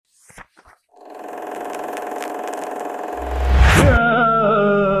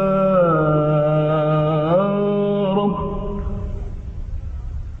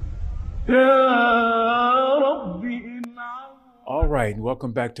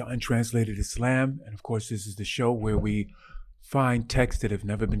Welcome back to Untranslated Islam. And of course, this is the show where we find texts that have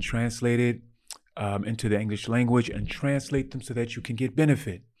never been translated into the English language and translate them so that you can get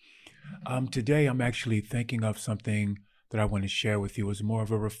benefit. Today, I'm actually thinking of something that I want to share with you as more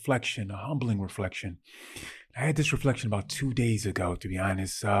of a reflection, a humbling reflection. I had this reflection about 2 days ago, to be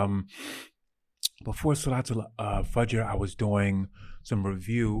honest. Before Salatul Fajr, I was doing some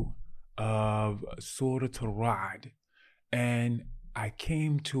review of Surah Al-Ra'd, and I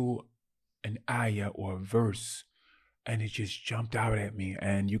came to an ayah or a verse, and it just jumped out at me.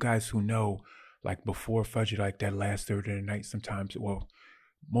 And you guys who know, like before Fajr, like that last third of the night, sometimes, well,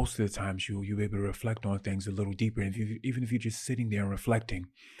 most of the times you'll be able to reflect on things a little deeper. And even if you're just sitting there and reflecting,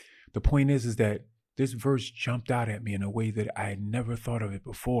 the point is that this verse jumped out at me in a way that I had never thought of it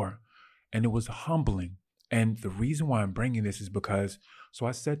before. And it was humbling. And the reason why I'm bringing this is because, so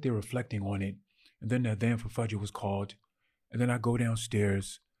I sat there reflecting on it, and then the adhan for Fajr was called, and then I go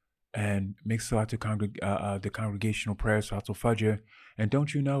downstairs and make salat to the congregational prayer, Salatul Fajr. And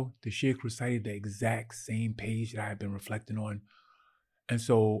don't you know, the Sheikh recited the exact same page that I had been reflecting on. And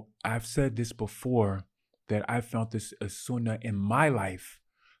so I've said this before, that I found this a sunnah in my life,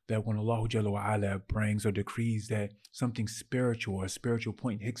 that when Allah Jalla wa Ala brings or decrees that something spiritual or a spiritual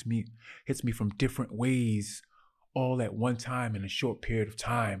point hits me from different ways all at one time in a short period of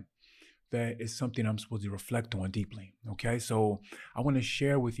time, that is something I'm supposed to reflect on deeply. Okay, so I want to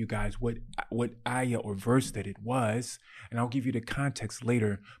share with you guys what ayah or verse that it was, and I'll give you the context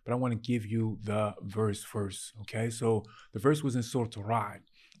later, but I want to give you the verse first. Okay, so the verse was in Surah Al-Ra'd,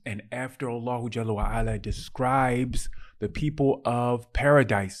 and after Allah Jalla wa Ala describes the people of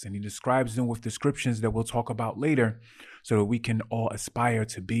paradise, and he describes them with descriptions that we'll talk about later, so that we can all aspire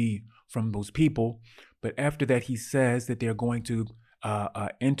to be from those people. But after that, he says that they're going to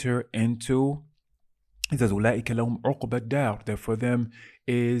enter into, he says, أُولَٰئِكَ لَهُمْ عُقْبَى الدَّارِ, that for them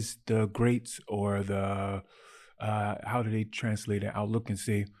is the great, or the, how do they translate it? I'll look and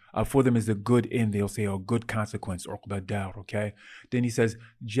see. For them is the good end, they'll say, or good consequence, عُقْبَى الدَّارِ, okay? Then he says,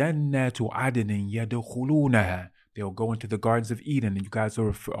 جَنَّاتُ عَدْنٍ يَدْخُلُونَهَا, they'll go into the gardens of Eden. And you guys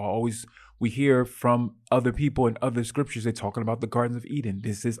are always, we hear from other people in other scriptures, they're talking about the gardens of Eden.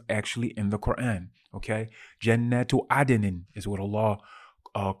 This is actually in the Quran, okay? Jannatu Adnin is what Allah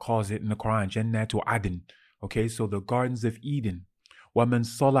calls it in the Quran, Jannatu Adn, okay? So the gardens of Eden. وَمَنْ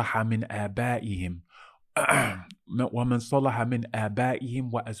صَلَحَ مِنْ آبَائِهِمْ وَمَنْ صَلَحَ مِنْ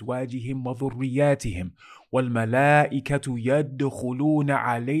آبَائِهِمْ وَأَزْوَاجِهِمْ وَذُرِّيَّاتِهِمْ وَالْمَلَائِكَةُ يَدْخُلُونَ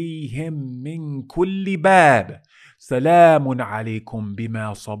عَلَيْهِمْ مِنْ كُلِّ بَابٍ سَلَامٌ عَلَيْكُمْ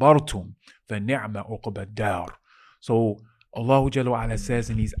بِمَا صَبَرْتُمْ فَنِعْمَ عُقْبَى الدَّارِ. So Allah Jalla wa Ala says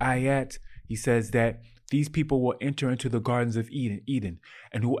in these ayat, he says that these people will enter into the gardens of Eden,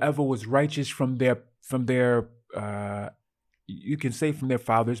 and whoever was righteous from their you can say from their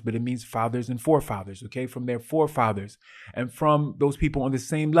fathers, but it means fathers and forefathers, okay? From their forefathers, and from those people on the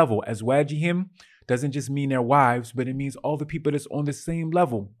same level. As wajihim doesn't just mean their wives, but it means all the people that's on the same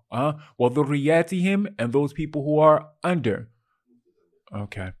level. Well, dhurriyatihim, and those people who are under.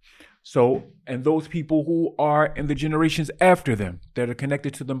 Okay. So, and those people who are in the generations after them, that are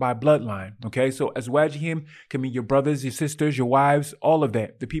connected to them by bloodline. Okay. So azwajihim can mean your brothers, your sisters, your wives, all of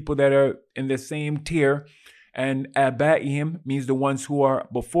that. The people that are in the same tier. And abaihim means the ones who are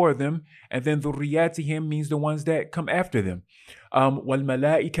before them, and then dhurriyatihim means the ones that come after them. Wal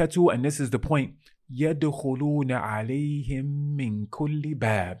malaikatu, and this is the point, yadkhuluna alayhim min kulli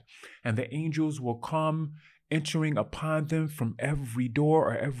bab, and the angels will come entering upon them from every door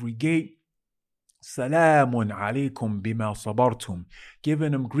or every gate. Salamun alaykum bima sabartum,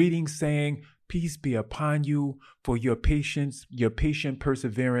 giving them greetings, saying, peace be upon you for your patience, your patient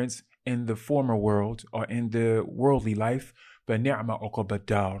perseverance in the former world, or in the worldly life, فَنِعْمَ عُقْبَى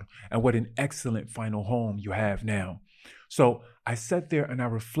الدَّارِ, and what an excellent final home you have now. So I sat there and I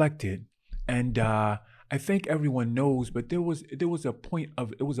reflected, and I think everyone knows, but there was a point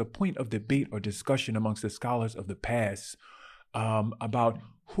of debate or discussion amongst the scholars of the past about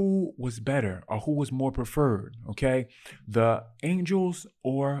who was better or who was more preferred, okay? The angels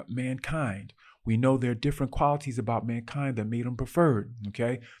or mankind. We know there are different qualities about mankind that made him preferred,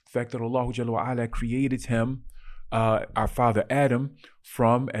 okay? The fact that Allah Jalla wa Ala created him, our father Adam,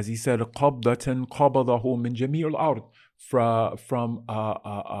 from, as he said, قَبْضَةً قَبَضَهُ مِنْ جَمِيعِ الْأَرْضِ, from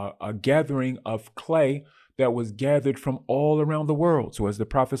a gathering of clay that was gathered from all around the world. So as the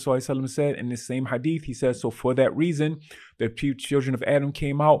Prophet ﷺ said in the same hadith, he says, so for that reason, the children of Adam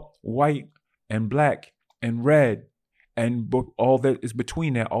came out white and black and red and all that is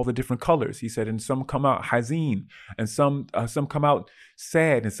between that, all the different colors. He said, and some come out hazeen, and some come out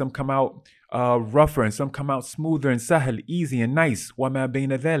sad, and some come out rougher, and some come out smoother and sahal, easy and nice. وَمَا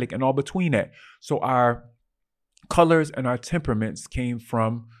بَيْنَ ذَلِكَ, and all between that. So our colors and our temperaments came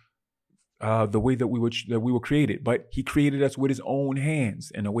from the way that we were created. But he created us with his own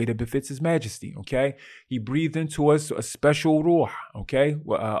hands in a way that befits his majesty. Okay, he breathed into us a special ruh, okay,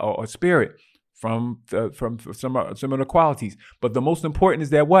 or spirit from some similar qualities. But the most important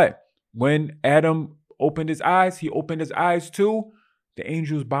is that what? When Adam opened his eyes, he opened his eyes to the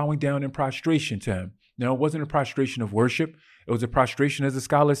angels bowing down in prostration to him. Now, it wasn't a prostration of worship. It was a prostration, as the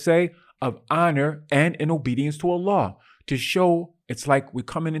scholars say, of honor and in obedience to Allah, to show it's like we're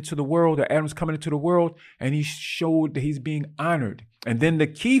coming into the world, or Adam's coming into the world, and he showed that he's being honored. And then the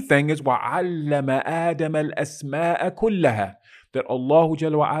key thing is وَعَلَّمَ آدَمَ الْأَسْمَاءَ كُلَّهَا, that Allah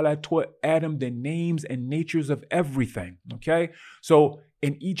Jalla wa Ala taught Adam the names and natures of everything. Okay, so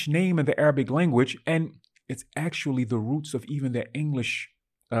in each name in the Arabic language, and it's actually the roots of even the English,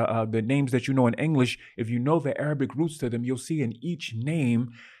 the names that you know in English, if you know the Arabic roots to them, you'll see in each name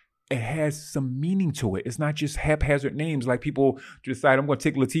it has some meaning to it. It's not just haphazard names like people decide, I'm going to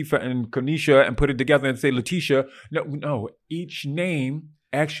take Latifa and Kanisha and put it together and say Letitia. No, each name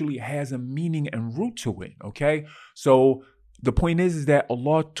actually has a meaning and root to it. Okay, so the point is that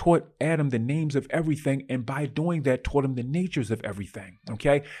Allah taught Adam the names of everything, and by doing that, taught him the natures of everything.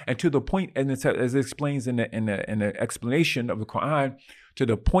 Okay, and to the point, and as it explains in the explanation of the Quran, to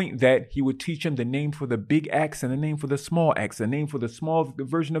the point that he would teach him the name for the big axe and the name for the small axe, the name for the small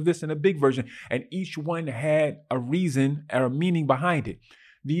version of this and the big version, and each one had a reason or a meaning behind it.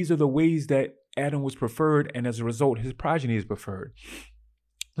 These are the ways that Adam was preferred, and as a result, his progeny is preferred.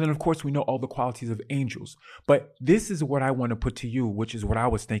 Then, of course, we know all the qualities of angels. But this is what I want to put to you, which is what I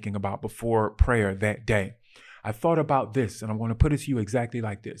was thinking about before prayer that day. I thought about this, and I'm going to put it to you exactly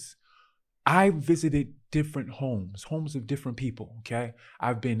like this. I visited different homes of different people, okay?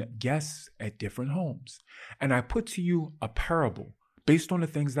 I've been guests at different homes. And I put to you a parable based on the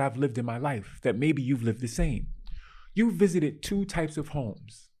things that I've lived in my life, that maybe you've lived the same. You visited two types of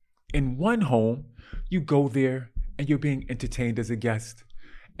homes. In one home, you go there and you're being entertained as a guest.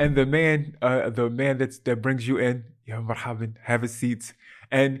 And the man that brings you in, ya marhaban, have a seat.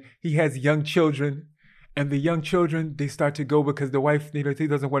 And he has young children. And the young children, they start to go because the wife, he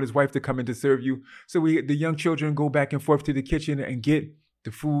doesn't want his wife to come in to serve you. So the young children go back and forth to the kitchen and get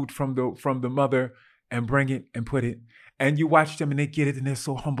the food from the mother and bring it and put it. And you watch them and they get it and they're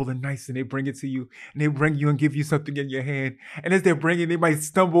so humble and nice and they bring it to you and they bring you and give you something in your hand. And as they're bringing, they might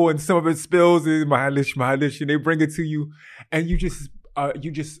stumble and some of it spills and mahalish, and they bring it to you. And you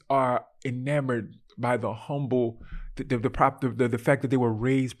just are enamored by the humble, the fact that they were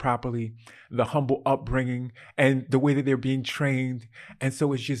raised properly, the humble upbringing, and the way that they're being trained. And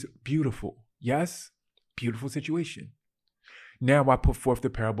so it's just beautiful. Yes, beautiful situation. Now I put forth the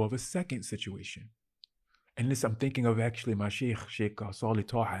parable of a second situation. And this, I'm thinking of actually my Sheikh Salih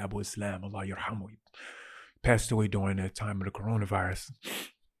Taha Abu Islam, Allah yarhamu. He passed away during the time of the coronavirus.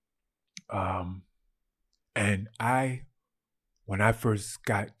 And when I first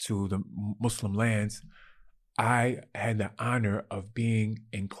got to the Muslim lands, I had the honor of being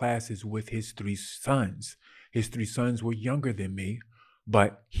in classes with his three sons. His three sons were younger than me,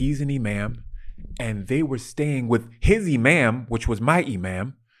 but he's an imam, and they were staying with his imam, which was my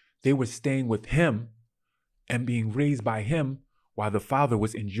imam. They were staying with him and being raised by him while the father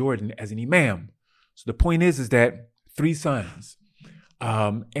was in Jordan as an imam. So the point is that three sons.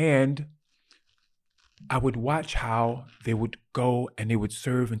 And I would watch how they would go and they would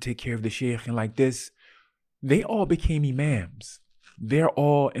serve and take care of the sheikh, and like this. They all became imams. They're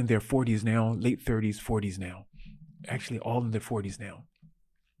all in their 40s now, late 30s, 40s now. Actually, all in their 40s now.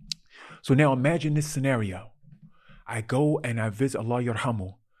 So now imagine this scenario. I go and I visit, Allah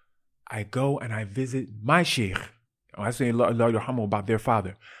yarhamu. I go and I visit my sheikh. I say Allah yarhamu about their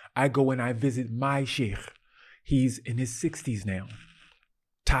father. I go and I visit my sheikh. He's in his 60s now.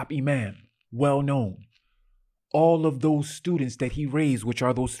 Top imam, well known. All of those students that he raised, which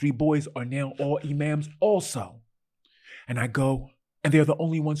are those three boys, are now all imams also. And I go, and they're the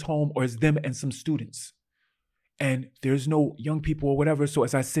only ones home, or it's them and some students. And there's no young people or whatever. So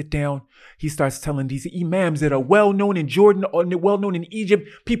as I sit down, he starts telling these imams that are well-known in Jordan or well-known in Egypt.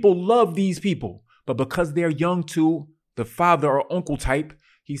 People love these people. But because they're young to the father or uncle type,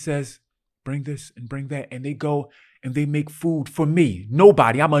 he says, bring this and bring that. And they go and they make food for me.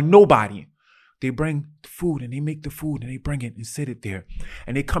 Nobody. I'm a nobody. They bring food and they make the food and they bring it and sit it there.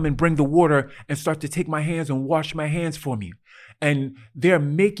 And they come and bring the water and start to take my hands and wash my hands for me. And they're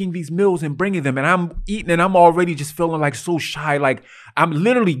making these meals and bringing them. And I'm eating and I'm already just feeling like so shy. Like I'm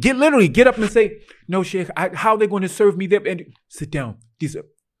literally get up and say, no, Sheikh, how are they going to serve me there? And sit down.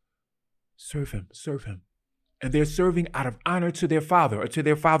 Serve him. And they're serving out of honor to their father or to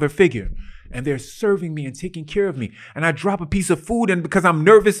their father figure. And they're serving me and taking care of me. And I drop a piece of food and because I'm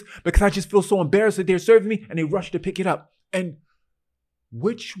nervous, because I just feel so embarrassed that they're serving me and they rush to pick it up. And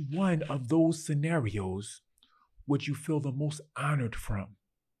which one of those scenarios would you feel the most honored from?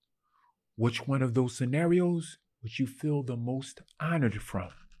 Which one of those scenarios would you feel the most honored from?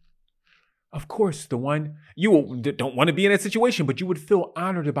 Of course, the one you don't want to be in that situation, but you would feel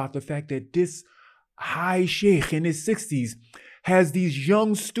honored about the fact that this high sheikh in his 60s has these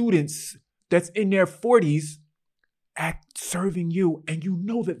young students that's in their 40s serving you, and you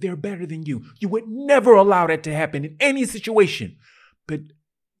know that they're better than you. You would never allow that to happen in any situation, but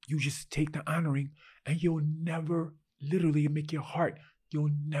you just take the honoring and you'll never literally make your heart,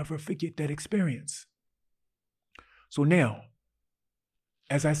 you'll never forget that experience. So now,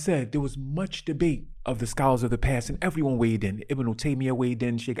 as I said, there was much debate of the scholars of the past, and everyone weighed in. Ibn Taymiyyah weighed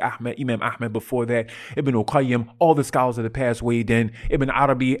in, Sheikh Ahmed, Imam Ahmed before that, Ibn Qayyim, all the scholars of the past weighed in, Ibn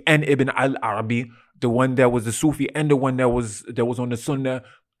Arabi and Ibn al-Arabi, the one that was the Sufi and the one that was on the Sunnah.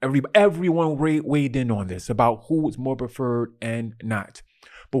 Everyone weighed in on this about who was more preferred and not.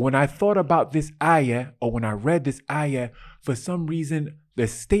 But when I thought about this ayah, or when I read this ayah, for some reason, the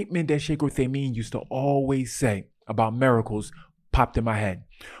statement that Sheikh Uthaymeen used to always say about miracles popped in my head.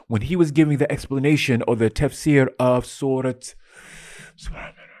 When he was giving the explanation or the tafsir of Surah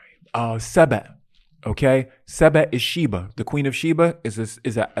Saba, okay? Saba is Sheba. The Queen of Sheba is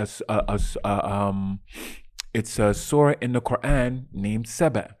it's a surah in the Quran named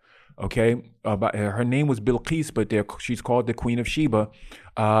Saba. Okay, her name was Bilqis, but she's called the Queen of Sheba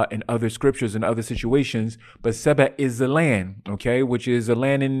in other scriptures and other situations. But Saba is the land, okay, which is a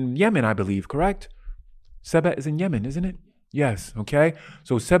land in Yemen, I believe, correct? Saba is in Yemen, isn't it? Yes, okay.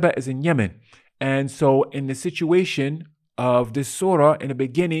 So Saba is in Yemen. And so in the situation of this surah, in the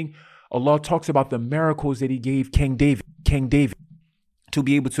beginning, Allah talks about the miracles that he gave King David to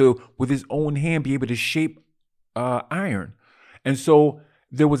be able to, with his own hand, be able to shape iron. And so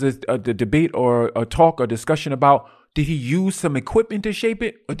there was a debate or a talk or discussion about, did he use some equipment to shape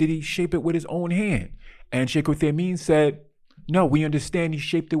it, or did he shape it with his own hand? And Sheikh Uthaymeen said, no, we understand he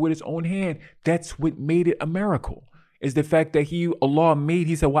shaped it with his own hand. That's what made it a miracle, is the fact that Allah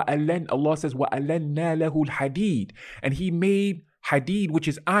said, Allah says, وَأَلَنَّا لَهُ الْحَدِيدِ, and he made hadid, which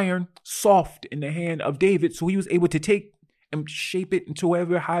is iron, soft in the hand of David, so he was able to take and shape it into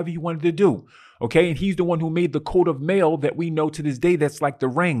however he wanted to do. Okay, and he's the one who made the coat of mail that we know to this day that's like the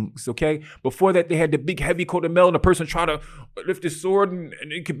rings, okay? Before that, they had the big heavy coat of mail and the person tried to lift his sword and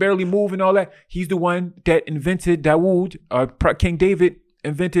it could barely move and all that. He's the one that invented King David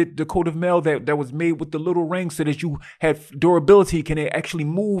invented the coat of mail that was made with the little rings so that you had durability, can actually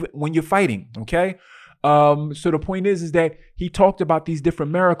move when you're fighting, okay? So the point is that he talked about these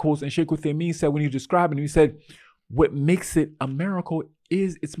different miracles, and Sheikh Uthaymeen said, when he was describing it, he said, what makes it a miracle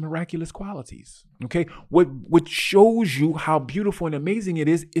is its miraculous qualities. Okay, what shows you how beautiful and amazing it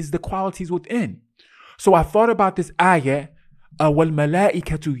is the qualities within. So I thought about this ayah,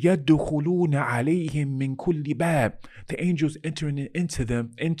 وَالْمَلَائِكَةُ يَدْخُلُونَ عَلَيْهِمْ مِنْ كُلِّ بَابٍ. The angels entering into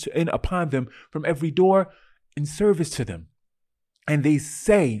them, in upon them from every door in service to them. And they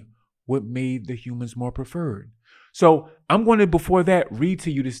say what made the humans more preferred. So I'm going to, before that, read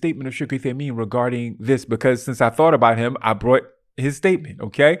to you the statement of Sheikh Uthaymeen regarding this, because since I thought about him, I brought his statement,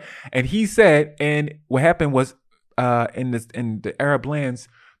 okay? And he said, and what happened was, in the Arab lands,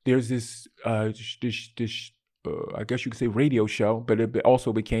 there's this, I guess you could say radio show, but it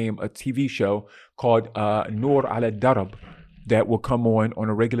also became a TV show called Noor ala Darab that will come on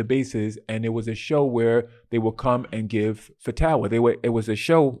a regular basis. And it was a show where they will come and give fatwa. It was a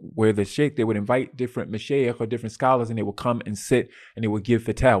show where the sheikh, they would invite different mashayikh or different scholars, and they would come and sit and they would give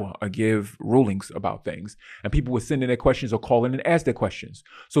fatwa or give rulings about things. And people would send in their questions or call in and ask their questions.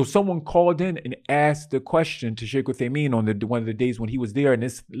 So someone called in and asked the question to Sheikh Uthaymeen on one of the days when he was there, and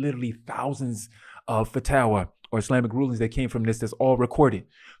there's literally thousands of fatwa or Islamic rulings that came from this that's all recorded.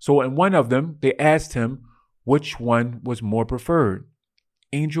 So in one of them, they asked him which one was more preferred,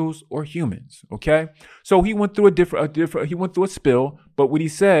 angels or humans. Okay, so he went through he went through a spill, but what he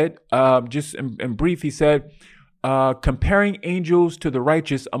said, just in brief, he said, comparing angels to the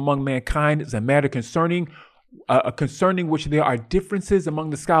righteous among mankind is a matter concerning concerning which there are differences among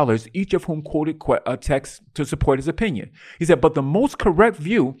the scholars, each of whom quoted a text to support his opinion. He said, but the most correct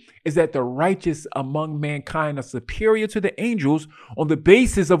view is that the righteous among mankind are superior to the angels on the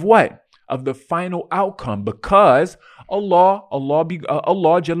basis of what? Of the final outcome, because Allah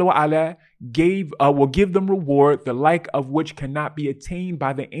Jalla wa Ala will give them reward, the like of which cannot be attained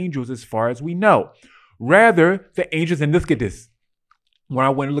by the angels as far as we know. Rather, the angels, and look at this. When I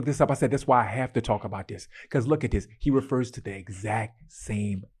went and looked this up, I said, that's why I have to talk about this. Because look at this. He refers to the exact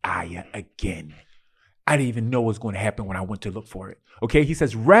same ayah again. I didn't even know what was going to happen when I went to look for it. Okay, he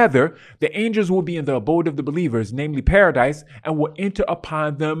says, rather, the angels will be in the abode of the believers, namely paradise, and will enter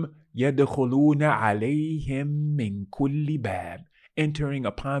upon them, يَدْخُلُونَ عَلَيْهِمْ مِنْ كُلِّ بَابٍ, entering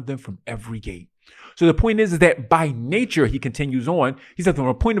upon them from every gate. So the point is that by nature, he continues on, he says, from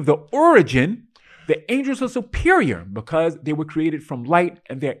a point of the origin, the angels are superior because they were created from light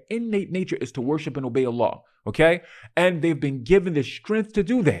and their innate nature is to worship and obey Allah. Okay. And they've been given the strength to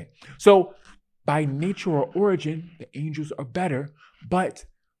do that. So by nature or origin, the angels are better. But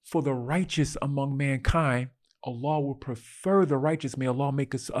for the righteous among mankind, Allah will prefer the righteous. May Allah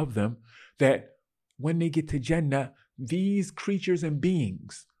make us of them, that when they get to Jannah, these creatures and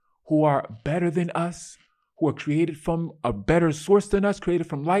beings who are better than us, who are created from a better source than us, created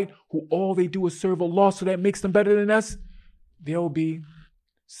from light, who all they do is serve Allah, so that makes them better than us, they'll be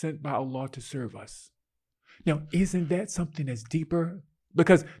sent by Allah to serve us. Now, isn't that something that's deeper?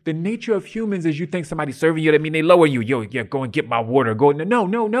 Because the nature of humans is you think somebody's serving you, that mean they lower you. Yo, yeah, go and get my water. Go.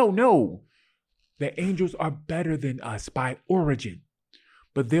 No. The angels are better than us by origin,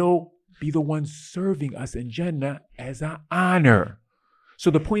 but they'll be the ones serving us in Jannah as an honor. So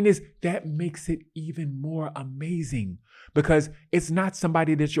the point is that makes it even more amazing, because it's not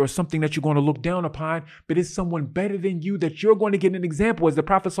somebody that you're something that you're going to look down upon, but it's someone better than you that you're going to get an example. As the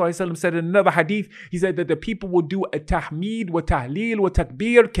Prophet ﷺ said in another hadith, he said that the people will do a tahmeed wa tahleel wa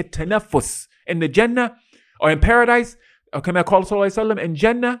takbir katanafus in the Jannah or in paradise. Or can I call ﷺ in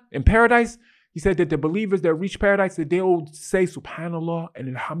Jannah, in paradise? He said that the believers that reach paradise, that they'll say subhanallah and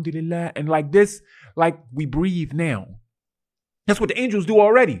alhamdulillah and like this, like we breathe now. That's what the angels do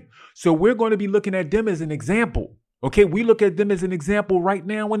already. So we're going to be looking at them as an example. Okay, we look at them as an example right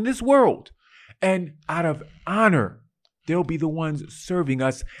now in this world. And out of honor, they'll be the ones serving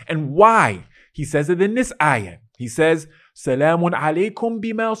us. And why? He says it in this ayah. He says, Salamun alaykum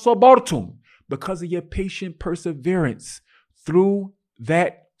bima sabartum. Because of your patient perseverance through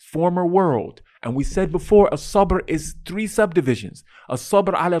that former world. And we said before, a sabr is 3 subdivisions. A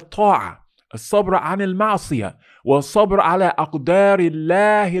sabr ala ta'a. الصبر عن المعصية والصبر على أقدار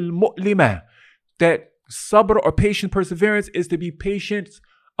الله المؤلمة. That sabr or patient perseverance is to be patiently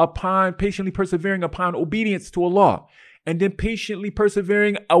persevering upon obedience to Allah, and then patiently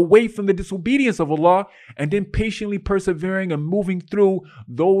persevering away from the disobedience of Allah, and then patiently persevering and moving through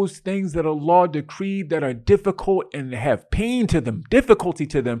those things that Allah decreed that are difficult and have pain to them, difficulty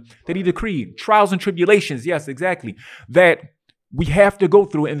to them, that He decreed, trials and tribulations, yes, exactly, that we have to go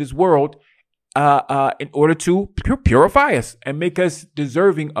through in this world in order to purify us and make us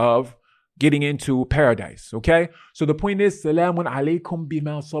deserving of getting into paradise. Okay? So the point is, Salamun alaykum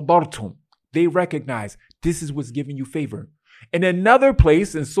bima sabartum. They recognize this is what's giving you favor. In another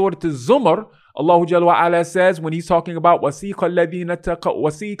place in Surah Al-Zumar, Allah Jalla wa Ala says, when He's talking about وَسِيقَ الَّذِينَ اتَّقَوْا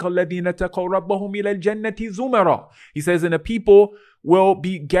رَبَّهُمْ إِلَى الْجَنَّةِ زُمَرًا. He says, and the people will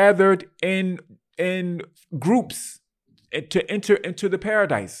be gathered in groups to enter into the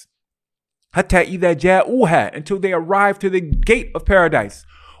paradise. Hatta idha ja'uha, until they arrive to the gate of paradise.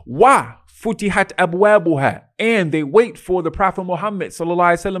 Wa futihat abwabuha, and they wait for the Prophet Muhammad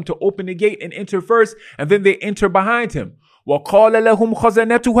sallallahu alaihi wasallam to open the gate and enter first, and then they enter behind him. Wa qala lahum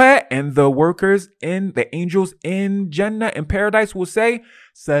khazanatuha, and the workers and the angels in Jannah in paradise will say,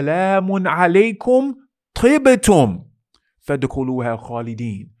 Salamun alaykum tibtum fadkhuluha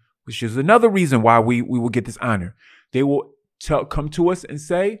khalidin, which is another reason why we will get this honor. They will come to us and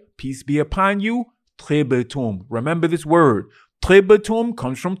say, peace be upon you, tibtum. Remember this word. Tibtum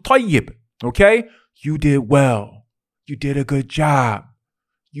comes from tayyib. Okay? You did well. You did a good job.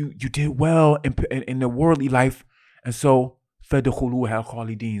 You did well in the worldly life. And so, fadkhuluha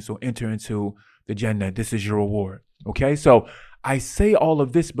khalidin. So enter into the Jannah. This is your reward. Okay? So I say all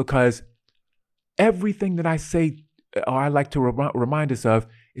of this because everything that I say, or I like to remind us of,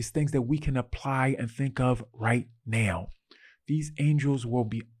 is things that we can apply and think of right now. These angels will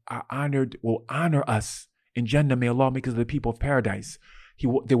honor us in Jannah. May Allah make us the people of paradise.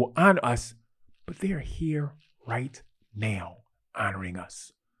 They will honor us, but they are here right now, honoring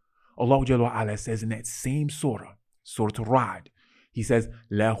us. Allah Jalla wa Ala says in that same surah, Surah Al-Ra'd, He says,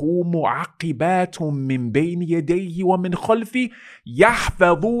 لَهُ مُعَقِّبَاتٌ مِّن بَيْنِ يَدَيْهِ وَمِنْ خَلْفِهِ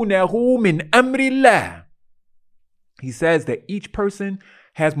يَحْفَظُونَهُ مِنْ أَمْرِ اللَّهِ. He says that each person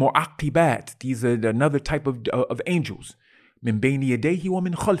has mu'aqibat. These are another type of angels. مِن بَيْنِ يَدَيْهِ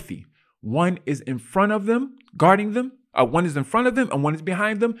وَمِنْ خَلْفِهِ. One is in front of them, guarding them. One is in front of them and one is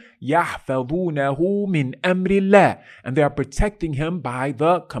behind them. يَحْفَظُونَهُ مِنْ أَمْرِ اللَّهِ. And they are protecting him by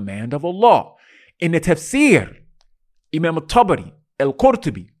the command of Allah. In the tafsir, Imam al-Tabari,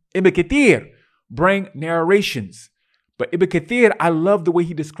 al-Qurtubi, Ibn Kathir bring narrations. But Ibn Kathir, I love the way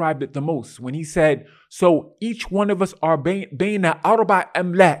he described it the most when he said, so each one of us are bayna arba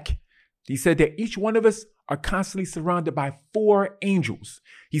amlak. He said that each one of us are constantly surrounded by 4 angels.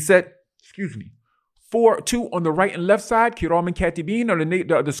 He said, two on the right and left side, kiram and katibin,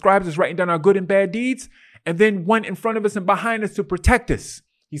 or the scribes is writing down our good and bad deeds, and then one in front of us and behind us to protect us.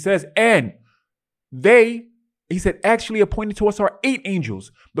 He says, and he said, actually appointed to us are 8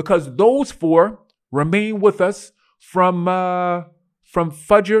 angels, because those 4 remain with us from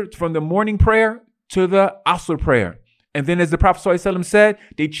Fajr, from the morning prayer to the Asr prayer. And then as the Prophet ﷺ said,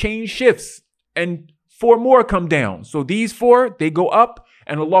 they change shifts and 4 more come down. So these 4, they go up,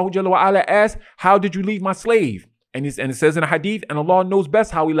 and Allah Jalla wa Ala asks, how did you leave my slave? And it says in a hadith, and Allah knows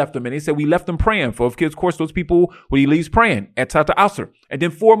best how we left them. And they said, we left them praying. For, of course, those people, when he leaves praying at Tata Asr. And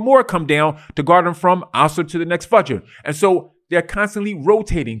then 4 more come down to guard them from Asr to the next Fajr. And so they're constantly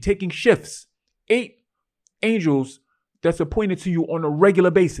rotating, taking shifts. 8 angels that's appointed to you on a regular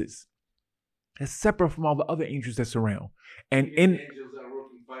basis. That's separate from all the other angels that surround. And in angels are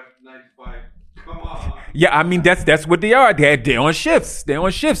working 9 to 5. Come on. Yeah, I mean that's what they are. They're on shifts. They're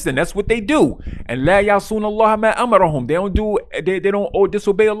on shifts, and that's what they do. And la yasuna Allah ma amarahum. They don't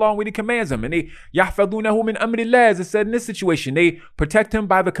disobey Allah when He commands them. And they yahfadunahu min amrillah, as it said in this situation. They protect him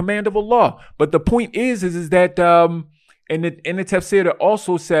by the command of Allah. But the point is that in the tafsir it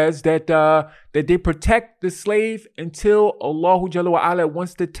also says that they protect the slave until Allah Jalla wa Ala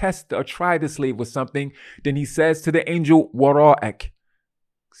wants to test or try the slave with something. Then He says to the angel, wara'ak,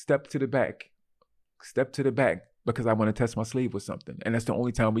 step to the back. Step to the back, because I want to test my slave with something. And that's the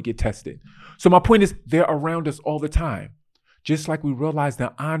only time we get tested. So my point is, they're around us all the time. Just like we realize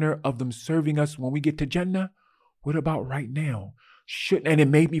the honor of them serving us when we get to Jannah, what about right now? And it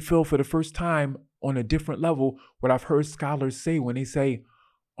made me feel for the first time on a different level what I've heard scholars say when they say,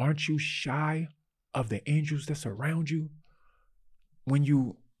 aren't you shy of the angels that surround you when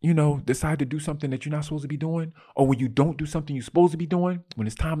you decide to do something that you're not supposed to be doing, or when you don't do something you're supposed to be doing, when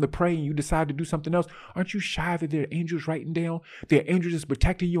it's time to pray and you decide to do something else? Aren't you shy that there are angels writing down? There are angels just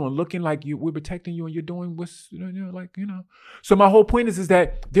protecting you and looking like we're protecting you, and you're doing what's, So my whole point is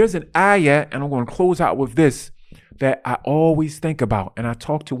that there's an ayah, and I'm going to close out with this, that I always think about. And I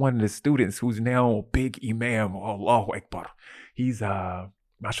talked to one of the students who's now a big imam, Allahu Akbar. He's,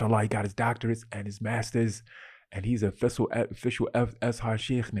 mashallah, he got his doctorates and his masters. And he's an official Azhar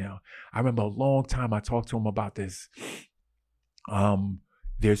Sheikh now. I remember a long time I talked to him about this.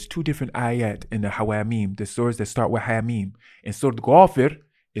 There's 2 different ayat in the Hawamim, the surahs that start with Hamim. In Surah Ghafir,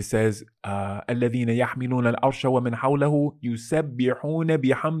 it says, الَّذِينَ يَحْمِلُونَ الْعَرْشَ وَمَنْ حَوْلَهُ يُسَبِّحُونَ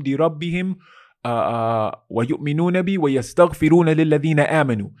بِحَمْدِ رَبِّهِمْ وَيُؤْمِنُونَ بِهِ وَيَسْتَغْفِرُونَ لِلَّذِينَ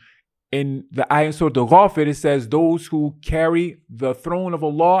آمَنُوا. In the ayat in Surah Ghafir, it says, those who carry the throne of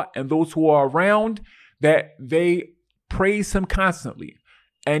Allah and those who are around, that they praise Him constantly,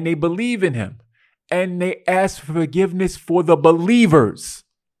 and they believe in Him, and they ask for forgiveness for the believers.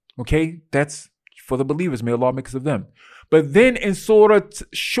 Okay, that's for the believers. May Allah make us of them. But then in Surah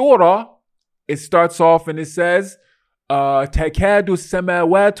Shura, it starts off and it says, تَكَادُ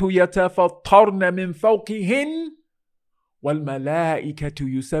السَّمَاوَاتُ يَتَفَطَّرْنَ مِنْ فَوْقِهِنَّ وَالْمَلَائِكَةُ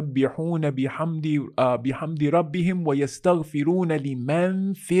يُسَبِّحُونَ بِحَمْدِ رَبِّهِمْ وَيَسْتَغْفِرُونَ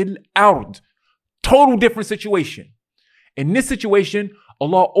لِمَنْ فِي الْأَرْضِ. Total different situation. In this situation,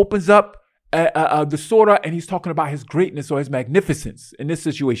 Allah opens up the surah and He's talking about His greatness or His magnificence in this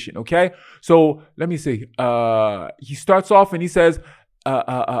situation. Okay, so let me see. He starts off and he says,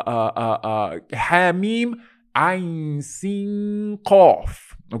 Hamim Ain Sin Qaf.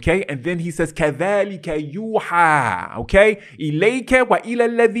 Okay, and then he says, كَذَلِكَ يُوحَى. Okay, إِلَيْكَ وَإِلَى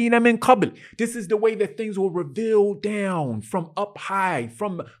الَّذِينَ مِنْ قَبْلِ. This is the way that things will reveal down from up high,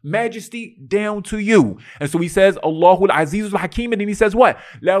 from majesty down to you. And so he says, Allahul Azizul Hakim, and then he says what?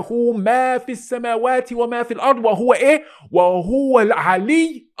 لَهُ مَا فِي السَّمَاوَاتِ وَمَا فِي الْأَرْضِ وَهُوَ إِيه وَهُوَ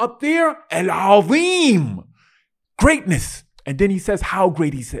الْعَلِيُّ, up there, الْعَظِيمُ, greatness. And then he says how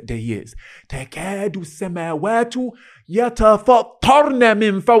great he is. تَكَادُ السَّمَاوَاتُ يَتَفَطَّرْنَ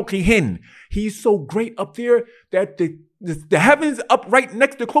مِنْ فَوْقِهِنَّ. He's so great up there that the heavens up right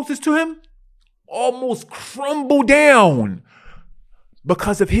next to closest to Him almost crumble down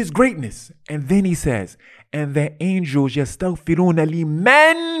because of his greatness. And then he says, and the angels yastaghfiruna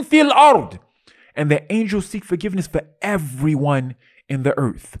liman fil ard. And the angels seek forgiveness for everyone in the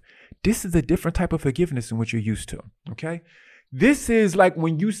earth. This is a different type of forgiveness than what you're used to. Okay. This is like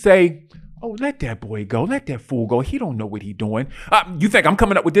when you say, oh, let that boy go. Let that fool go. He don't know what he doing. You think I'm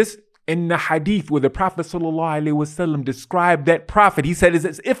coming up with this? In the hadith where the Prophet sallallahu alaihi wasallam described that prophet, he said, it's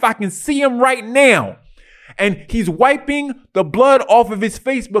as if I can see him right now. And he's wiping the blood off of his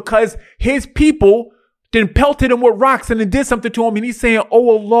face because his people then pelted him with rocks and then did something to him. And he's saying, oh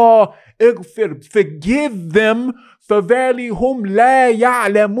Allah, forgive them, for verily hum la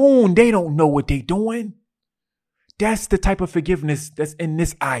ya'lamun. They don't know what they're doing. That's the type of forgiveness that's in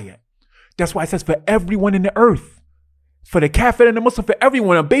this ayah. That's why it says for everyone in the earth. For the kafir and the Muslim, for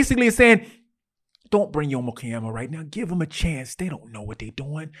everyone. I'm basically saying, don't bring Yom Qiyamah right now. Give them a chance. They don't know what they're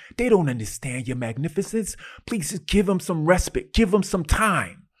doing. They don't understand your magnificence. Please just give them some respite. Give them some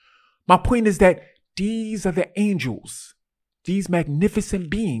time. My point is that these are the angels. These magnificent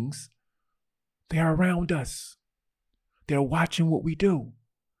beings. They're around us. They're watching what we do.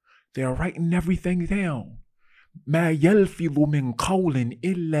 They're writing everything down. ما يلفظ من قول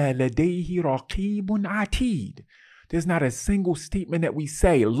إلا لديه رقيب عتيد. There's not a single statement that we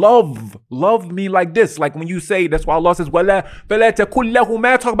say. Love me like this. Like when you say, that's why Allah says, وَلَا فَلَا تَكُلْ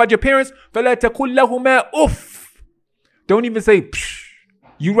لَهُمَا. Talk about your parents. فَلَا تَكُلْ لَهُمَا uff. Don't even say, psh.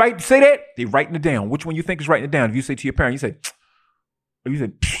 You say that? They're writing it down. Which one you think is writing it down? If you say to your parent, you say,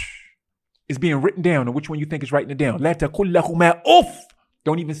 psh. It's being written down. And which one you think is writing it down? لَا تَكُلْ لَهُمَا uff.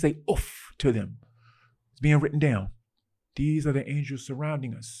 Don't even say uff to them. It's being written down. These are the angels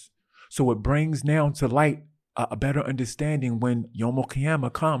surrounding us. So it brings now to light a better understanding when Yom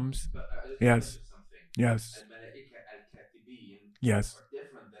Qiyamah comes. Yes. Yes. Yes.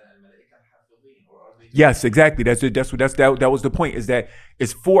 Yes, exactly. That was the point, is that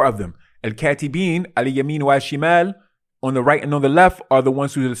it's four of them. Al-Katibin, al-Yamin wa al-Shimal, on the right and on the left are the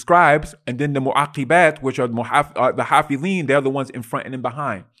ones who are the scribes, and then the Mu'aqibat, which are the Hafidhin, they're the ones in front and in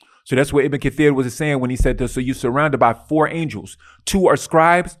behind. So that's what Ibn Kathir was saying when he said this. So you're surrounded by four angels. 2 are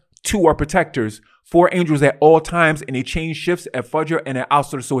scribes, 2 are protectors, 4 angels at all times, and they change shifts at Fajr and at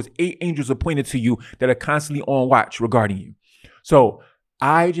Asr. So it's 8 angels appointed to you that are constantly on watch regarding you. So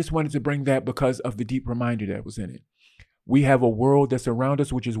I just wanted to bring that because of the deep reminder that was in it. We have a world that's around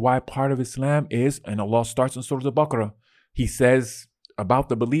us, which is why part of Islam is, and Allah starts in Surah Al-Baqarah. He says about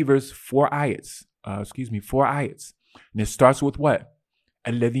the believers 4 ayats. 4 ayats. And it starts with what?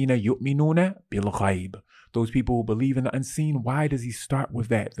 الَّذِينَ يُؤْمِنُونَ بِالْغَيْبِ. Those people who believe in the unseen. Why does he start with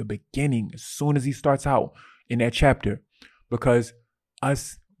that? The beginning, as soon as he starts out in that chapter. Because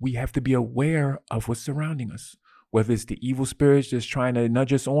we have to be aware of what's surrounding us. Whether it's the evil spirits just trying to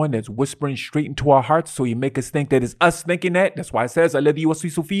nudge us on, that's whispering straight into our hearts, so you make us think that it's us thinking that. That's why it says, الَّذِي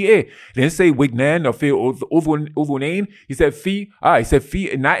يُوَسْوِسُ فِي إِهِ. It didn't say wignan or fi udhunain. He said fi,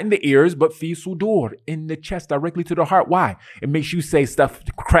 not in the ears, but fi sudur, in the chest, directly to the heart. Why? It makes you say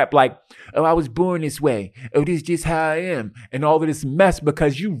crap like, oh, I was born this way. Oh, this is just how I am. And all of this mess,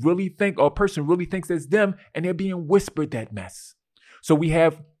 because you really think, or a person really thinks it's them, and they're being whispered that mess. So we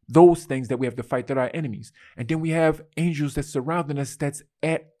have those things that we have to fight that are enemies. And then we have angels that surrounding us, that's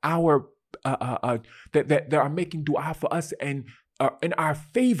at our, that are making dua for us and in our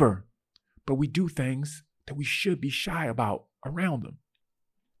favor. But we do things that we should be shy about around them.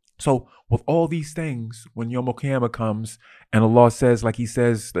 So with all these things, when Yom Qiyamah comes and Allah says, like he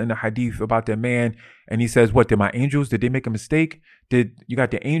says in the hadith about that man, and he says, what, did my angels, did they make a mistake? You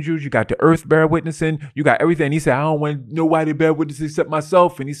got the angels, you got the earth bear witnessing, you got everything. And he said, I don't want nobody to bear witness except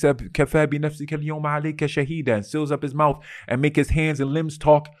myself. And he said, Kafa bi nafsika al-yawma alayka shahida, and seals up his mouth and make his hands and limbs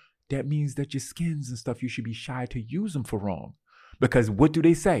talk. That means that your skins and stuff, you should be shy to use them for wrong. Because what do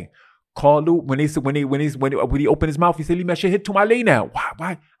they say? When he opened his mouth, he said, Lima shahidtum alayna.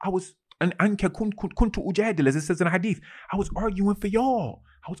 Why? I was kuntu ujadil, as it says in the hadith. I was arguing for y'all.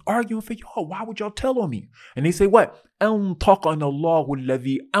 Why would y'all tell on me? And they say what? أَنْطَقَنَا اللَّهُ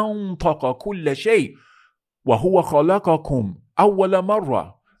الَّذِي أَنْطَقَ كُلَّ شَيْءٍ وَهُوَ خَلَقَكُمْ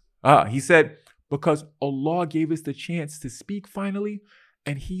أَوَّلَ مَرَّةٍ. He said, because Allah gave us the chance to speak finally,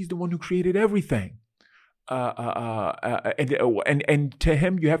 and He's the one who created everything. And to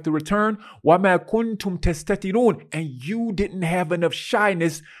Him you have to return. وَمَا كُنْتُمْ تَسْتَتِرُونَ. And you didn't have enough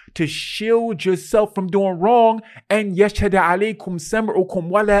shyness to shield yourself from doing wrong. And يَشْهَدَ عَلَيْكُمْ سَمْعُكُمْ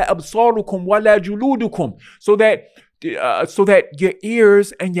وَلَا أَبْصَارُكُمْ وَلَا جُلُودُكُمْ. So that your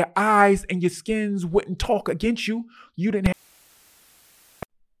ears and your eyes and your skins wouldn't talk against you. You didn't have.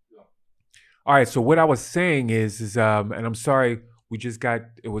 All right, so what I was saying is and I'm sorry,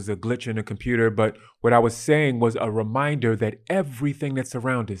 It was a glitch in the computer, but what I was saying was a reminder that everything that's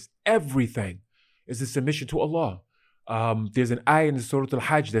around us, everything is a submission to Allah. There's an ayah in the Surah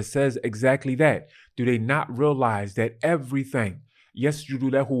Al-Hajj that says exactly that. Do they not realize that everything, يَسْجُدُ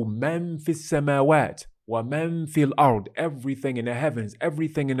لَهُ مَنْ فِي السَّمَاوَاتِ وَمَنْ فِي الْأَرْضِ, everything in the heavens,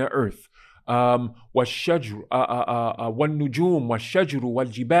 everything in the earth. وَالشَّجْرُ وَالنُّجُومُ وَالشَّجْرُ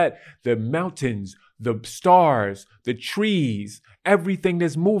وَالْجِبَالِ, the mountains, the stars, the trees, everything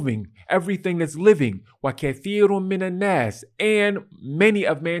that's moving, everything that's living. وَكَثِيرٌ مِّنَ النَّاسِ, and many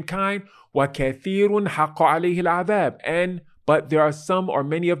of mankind. وَكَثِيرٌ حَقَّ عَلَيْهِ الْعَذَابِ, but there are some or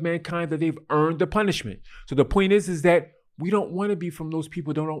many of mankind that they've earned the punishment. So the point is that we don't want to be from those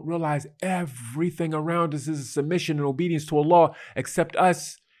people that don't realize everything around us is a submission and obedience to Allah except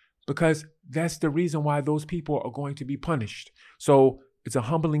us, because that's the reason why those people are going to be punished. So it's a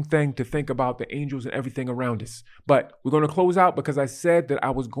humbling thing to think about the angels and everything around us. But we're going to close out because I said that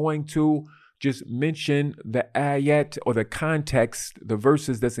I was going to just mention the ayat or the context, the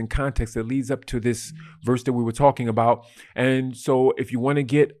verses that's in context that leads up to this verse that we were talking about. And so if you want to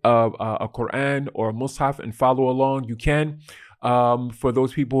get a Quran or a Mus'haf and follow along, you can. For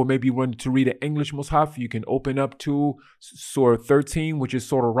those people who maybe want to read an English Mus'haf, you can open up to Surah 13, which is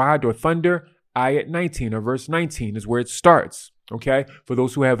Surah Ra'd or Thunder. Ayat 19 or verse 19 is where it starts. Okay. For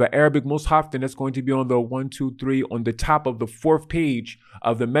those who have an Arabic Mus'haf, then that's going to be on the 1, 2, 3 on the top of the 4th page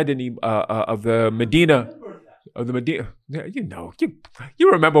of the Medina. Yeah,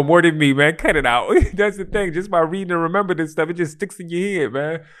 you remember more than me, man. Cut it out. That's the thing. Just by reading and remember this stuff, it just sticks in your head,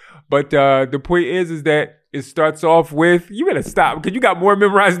 man. But the point is that it starts off with, you better stop because you got more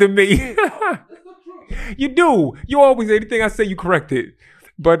memorized than me. You do. You always, anything I say, you correct it.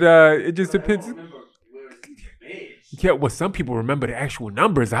 But it just depends. Yeah, well, some people remember the actual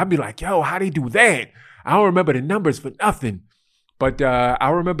numbers. I'd be like, yo, how they do that? I don't remember the numbers for nothing. But I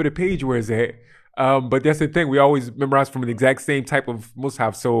remember the page where it's at. But that's the thing. We always memorize from the exact same type of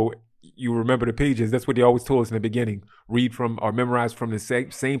Mus'haf. So you remember the pages. That's what they always told us in the beginning. Read from or memorize from the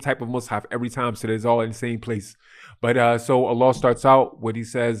same type of Mus'haf every time. So that it's all in the same place. But so Allah starts out what he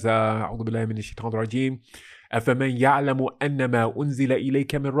says, أعوذ بالله من الشيطان الرجيم أفمن يعلم أنما أنزل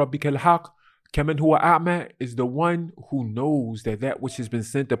إليك من ربك الحق كمن هو أعمى, is the one who knows that which has been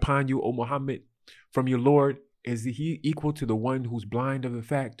sent upon you, O Muhammad, from your Lord, is he equal to the one who's blind of the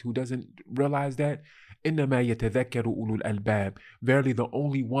fact, who doesn't realize that? إنما يتذكر أولو الألباب. Verily the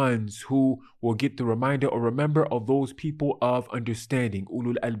only ones who will get the reminder or remember of those people of understanding.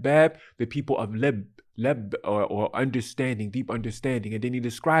 Ulul albab, the people of leb or understanding, deep understanding. And then he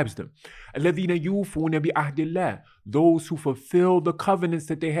describes them. الذين يوفون بعهد الله, those who fulfill the covenants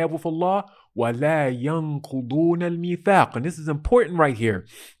that they have with Allah. ولا ينقضون الميثاق. And this is important right here.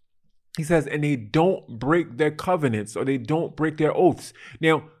 He says, and they don't break their covenants or they don't break their oaths.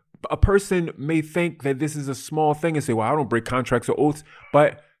 Now, a person may think that this is a small thing and say, well, I don't break contracts or oaths,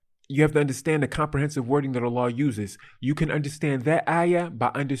 but you have to understand the comprehensive wording that Allah uses. You can understand that ayah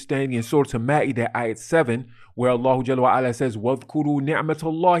by understanding in Surah Ma'idah, ayat 7, where Allah Jalla wa Ala says, وَاذْكُرُوا نِعْمَةَ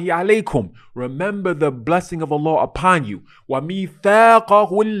اللَّهِ عَلَيْكُمْ. Remember the blessing of Allah upon you.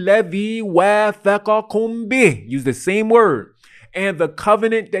 وَمِيثَاقَهُ الَّذِي وَاثَقَكُمْ بِهِ. Use the same word. And the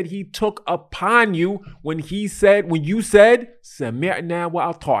covenant that he took upon you when you said, Sami'na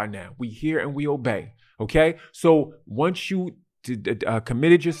wa ata'na. We hear and we obey. Okay? So once you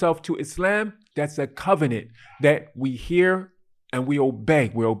committed yourself to Islam, that's a covenant that we hear and we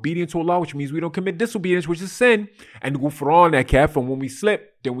obey. We're obedient to Allah, which means we don't commit disobedience, which is sin. And ghufranaka, and when we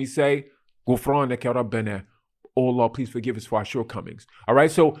slip, then we say, ghufranaka rabbana. Oh Allah, please forgive us for our shortcomings. All right,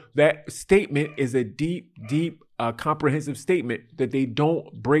 so that statement is a deep, comprehensive statement that they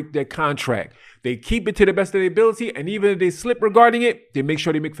don't break their contract. They keep it to the best of their ability, and even if they slip regarding it, they make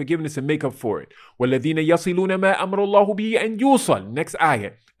sure they make forgiveness and make up for it. وَالَّذِينَ يَصِلُونَ مَا أَمْرَ اللَّهُ بِهِ أَنْ يُوصَلْ. Next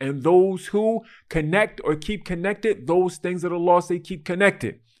ayah. And those who connect or keep connected, those things that Allah say keep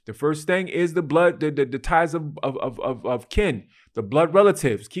connected. The first thing is the blood, the ties of kin, the blood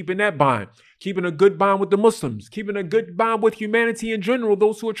relatives, keeping that bond, keeping a good bond with the Muslims, keeping a good bond with humanity in general,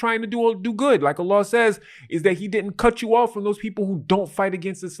 those who are trying to do good. Like Allah says, is that he didn't cut you off from those people who don't fight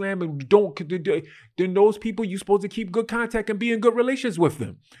against Islam and then those people you're supposed to keep good contact and be in good relations with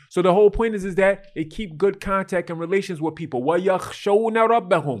them. So the whole point is that they keep good contact and relations with people. وَيَخْشَوْنَ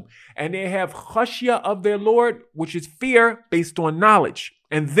رَبَّهُمْ. And they have khashya of their Lord, which is fear based on knowledge.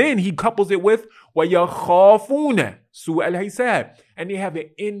 And then he couples it with وَيَخَافُونَ سُوءَ الْحِسَابِ. And they have an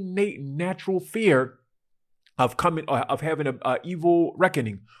innate natural fear of coming or of having an evil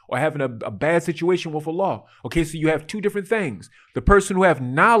reckoning or having a bad situation with Allah. Okay, so you have two different things. The person who have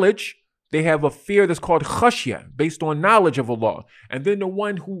knowledge, they have a fear that's called khashya, based on knowledge of Allah. And then the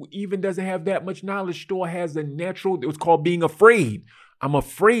one who even doesn't have that much knowledge still has a natural, it's called being afraid. I'm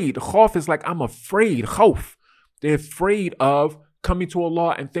afraid. Khawf is like, I'm afraid. Khawf. They're afraid of coming to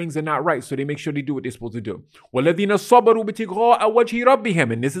Allah and things are not right. So they make sure they do what they're supposed to do. وَالَّذِينَ صَبَرُوا ابْتِغَاءَ وَجْهِ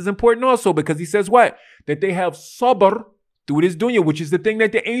رَبِّهِمْ. And this is important also because he says what? That they have sabr through this dunya, which is the thing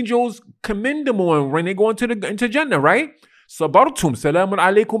that the angels commend them on when they go into Jannah, right? Sabartum, salamun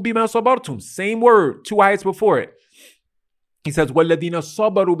alaykum bima sabartum. Same word, 2 ayats before it. He says, وَالَّذِينَ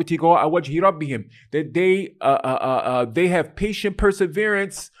صَبَرُوا ابْتِغَاءَ وَجْهِ رَبِّهِمْ. That they have patient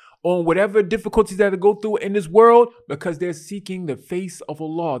perseverance on whatever difficulties that they go through in this world because they're seeking the face of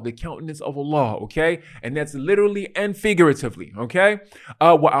Allah, the countenance of Allah, okay? And that's literally and figuratively, okay?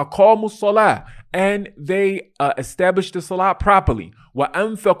 وَأَقَامُوا الصَّلَاةِ. And they establish the salah properly.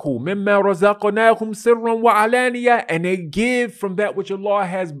 وَأَنفَقُوا مِمَّا رَزَقْنَاهُمْ سِرًّا وَعَلَانِيَةً. And they give from that which Allah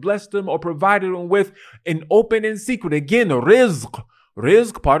has blessed them or provided them with in open and secret. Again, rizq.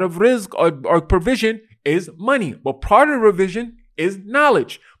 Rizq, part of rizq or provision is money. But part of revision is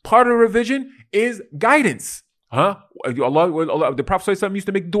knowledge. Part of revision is guidance. Allah, the Prophet ﷺ used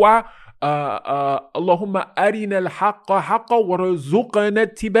to make dua. Allahumma arina al-haqqa haqqa warzuqna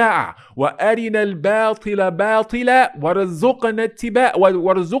ittiba'a wa arina al-batila batila warzuqna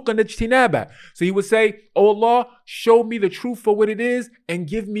ijtinaba. So he would say, oh Allah, show me the truth for what it is and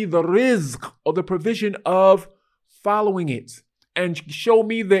give me the rizq or the provision of following it. And show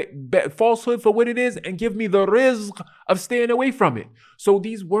me the falsehood for what it is and give me the rizq of staying away from it. So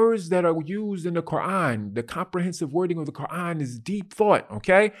these words that are used in the Quran, the comprehensive wording of the Quran is deep thought,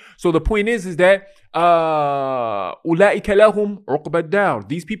 okay? So the point is that أُولَٰئِكَ لَهُمْ عُقْبَى الدَّارِ.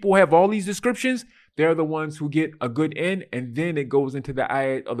 These people who have all these descriptions, they're the ones who get a good end. And then it goes into the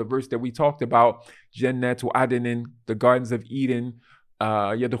ayat of the verse that we talked about, Jannatu Adnin, the gardens of Eden,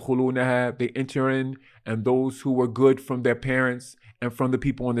 يَدْخُلُونَهَا, they enter in, and those who were good from their parents and from the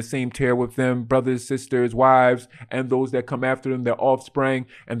people on the same tier with them, brothers, sisters, wives, and those that come after them, their offspring,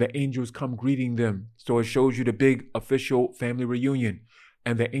 and the angels come greeting them. So it shows you the big official family reunion.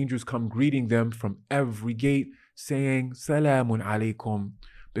 And the angels come greeting them from every gate, saying, Salamun alaykum,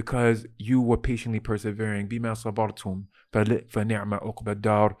 because you were patiently persevering. Bima sabartum.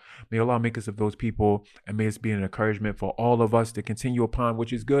 May Allah make us of those people, and may it be an encouragement for all of us to continue upon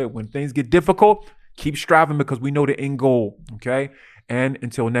which is good. When things get difficult, keep striving because we know the end goal, okay? And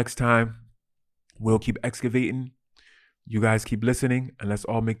until next time, we'll keep excavating. You guys keep listening, and let's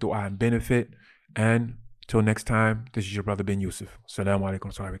all make dua and benefit. And till next time, this is your brother Ben Yusuf. Assalamu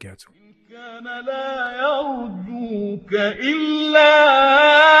alaikum wa rahmatullahi كان لا يرجوك إلا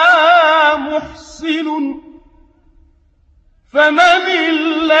محسن فمن